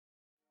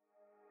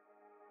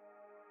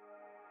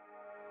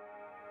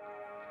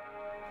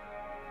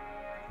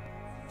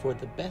For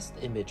the best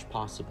image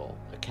possible,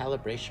 a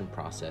calibration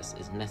process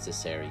is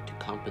necessary to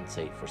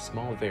compensate for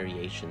small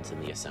variations in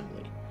the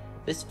assembly.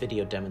 This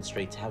video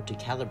demonstrates how to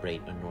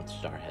calibrate a North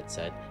Star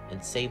headset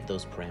and save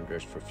those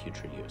parameters for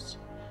future use.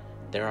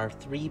 There are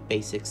 3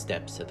 basic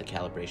steps to the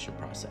calibration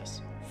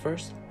process.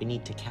 First, we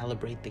need to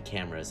calibrate the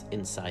cameras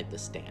inside the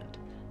stand.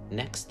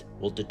 Next,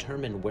 we'll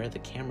determine where the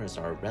cameras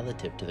are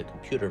relative to the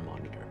computer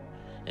monitor.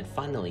 And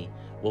finally,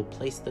 we'll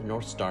place the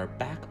North Star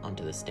back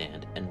onto the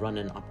stand and run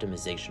an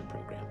optimization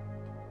program.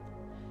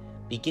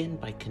 Begin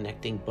by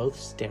connecting both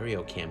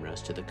stereo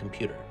cameras to the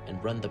computer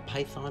and run the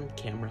Python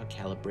camera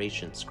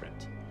calibration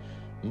script.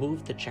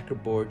 Move the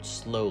checkerboard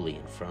slowly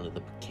in front of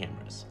the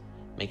cameras.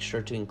 Make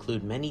sure to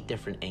include many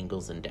different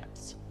angles and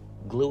depths.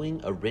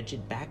 Gluing a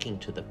rigid backing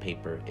to the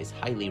paper is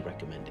highly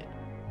recommended.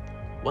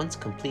 Once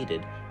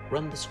completed,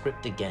 run the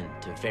script again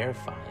to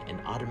verify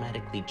and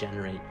automatically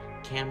generate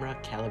camera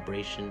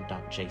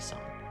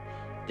calibration.json.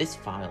 This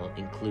file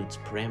includes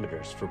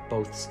parameters for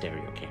both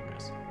stereo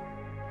cameras.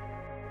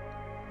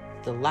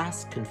 The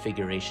last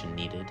configuration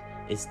needed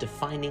is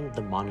defining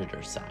the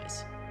monitor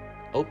size.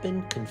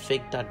 Open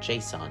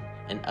config.json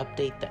and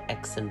update the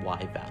X and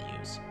Y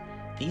values.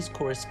 These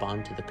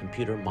correspond to the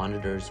computer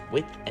monitor's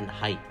width and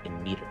height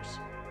in meters.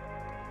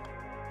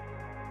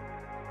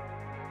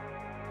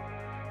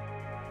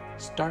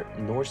 Start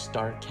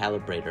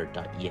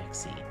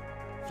northstarcalibrator.exe.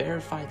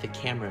 Verify the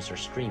cameras are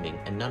streaming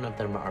and none of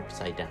them are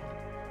upside down.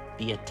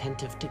 Be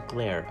attentive to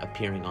glare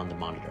appearing on the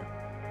monitor.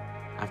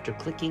 After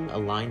clicking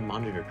Align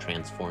Monitor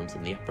Transforms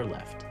in the upper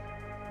left,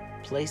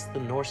 place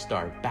the North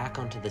Star back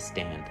onto the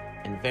stand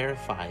and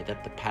verify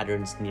that the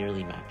patterns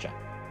nearly match up.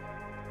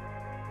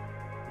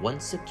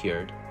 Once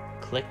secured,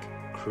 click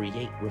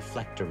Create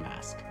Reflector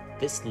Mask.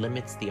 This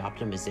limits the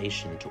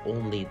optimization to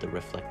only the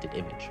reflected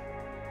image.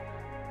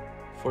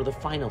 For the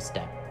final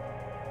step,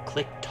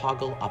 click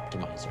Toggle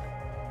Optimizer.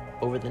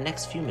 Over the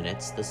next few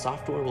minutes, the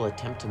software will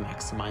attempt to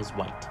maximize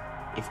white.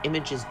 If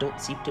images don't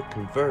seem to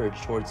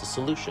converge towards a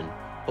solution,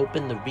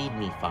 open the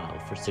README file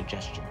for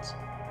suggestions.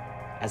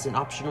 As an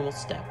optional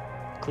step,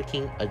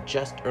 clicking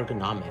Adjust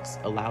Ergonomics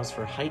allows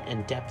for height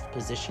and depth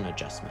position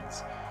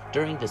adjustments.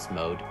 During this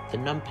mode, the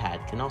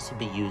numpad can also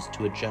be used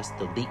to adjust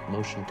the Leap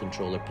motion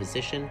controller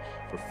position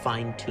for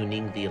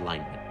fine-tuning the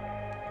alignment.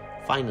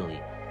 Finally,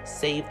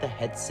 save the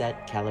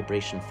headset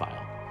calibration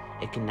file.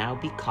 It can now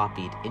be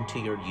copied into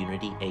your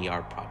Unity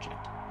AR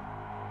project.